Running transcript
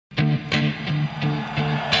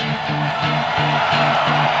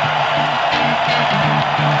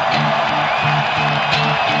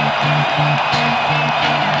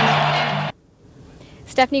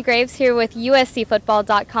Stephanie Graves here with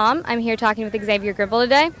USCFootball.com. I'm here talking with Xavier Grimble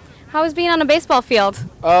today. How was being on a baseball field?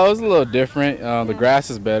 It was a little different. The grass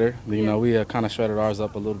is better. You know, we kind of shredded ours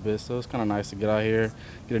up a little bit, so it's kind of nice to get out here,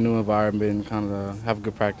 get a new environment, and kind of have a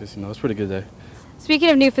good practice. You know, it's a pretty good day. Speaking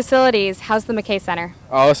of new facilities, how's the McKay Center?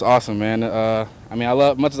 Oh, it's awesome, man. I mean,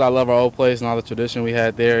 much as I love our old place and all the tradition we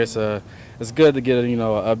had there, it's good to get an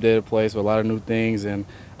updated place with a lot of new things and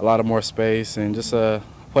a lot of more space and just a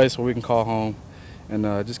place where we can call home and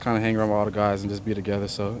just kind of hang around with all the guys and just be together.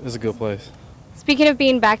 So it's a good place. Speaking of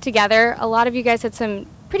being back together, a lot of you guys had some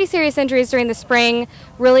pretty serious injuries during the spring,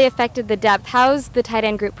 really affected the depth. How's the tight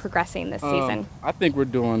end group progressing this season? I think we're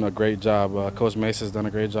doing a great job. Coach Mesa's done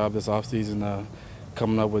a great job this offseason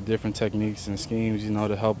coming up with different techniques and schemes,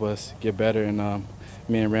 to help us get better. And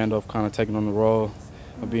me and Randall have kind of taken on the role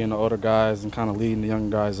of being the older guys and kind of leading the young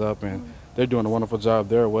guys up. And they're doing a wonderful job.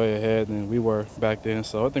 They're way ahead than we were back then.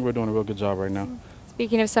 So I think we're doing a real good job right now.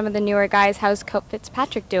 Speaking of some of the newer guys, how's Coach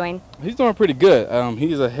Fitzpatrick doing? He's doing pretty good.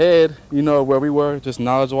 He's ahead, where we were, just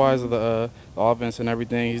knowledge-wise of the offense and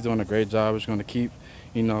everything. He's doing a great job. We're just going to keep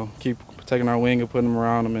taking our wing and putting him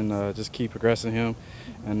around him and just keep progressing him.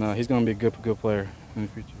 And he's going to be a good player in the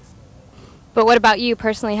future. But what about you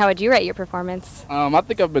personally? How would you rate your performance? I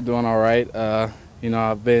think I've been doing all right.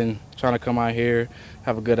 I've been trying to come out here,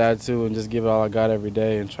 have a good attitude, and just give it all I got every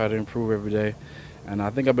day and try to improve every day. And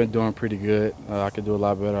I think I've been doing pretty good. I could do a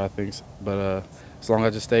lot better, I think. But as long as I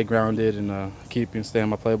just stay grounded and stay in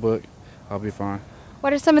my playbook, I'll be fine.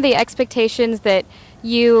 What are some of the expectations that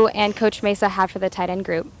you and Coach Mesa have for the tight end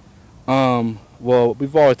group? Well,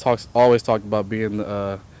 we've always talked about being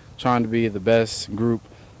trying to be the best group,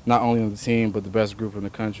 not only on the team, but the best group in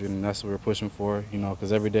the country, and that's what we're pushing for,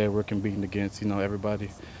 because every day we're competing against,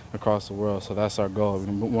 everybody across the world. So that's our goal. We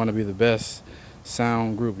want to be the best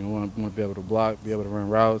sound group. We want to be able to block, be able to run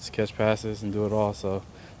routes, catch passes, and do it all. So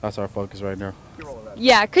that's our focus right now.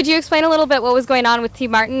 Yeah, could you explain a little bit what was going on with T.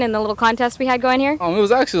 Martin and the little contest we had going here? It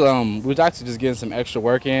was actually we were just getting some extra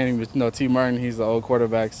work in. T. Martin, he's the old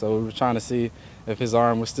quarterback, so we were trying to see if his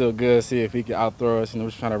arm was still good, see if he could outthrow us. We're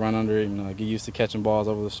just trying to run under it, get used to catching balls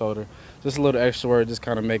over the shoulder. Just a little extra work, just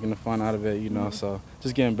kind of making the fun out of it, So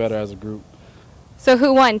just getting better as a group. So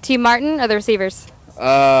who won, T. Martin or the receivers?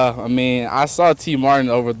 I saw T. Martin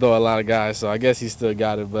overthrow a lot of guys, so I guess he still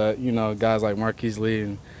got it. But, guys like Marquise Lee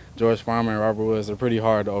and George Farmer and Robert Woods are pretty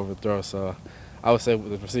hard to overthrow. So I would say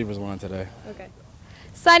the receivers won today. Okay.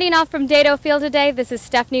 Signing off from Dado Field today, this is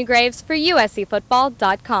Stephanie Graves for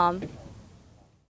USCFootball.com.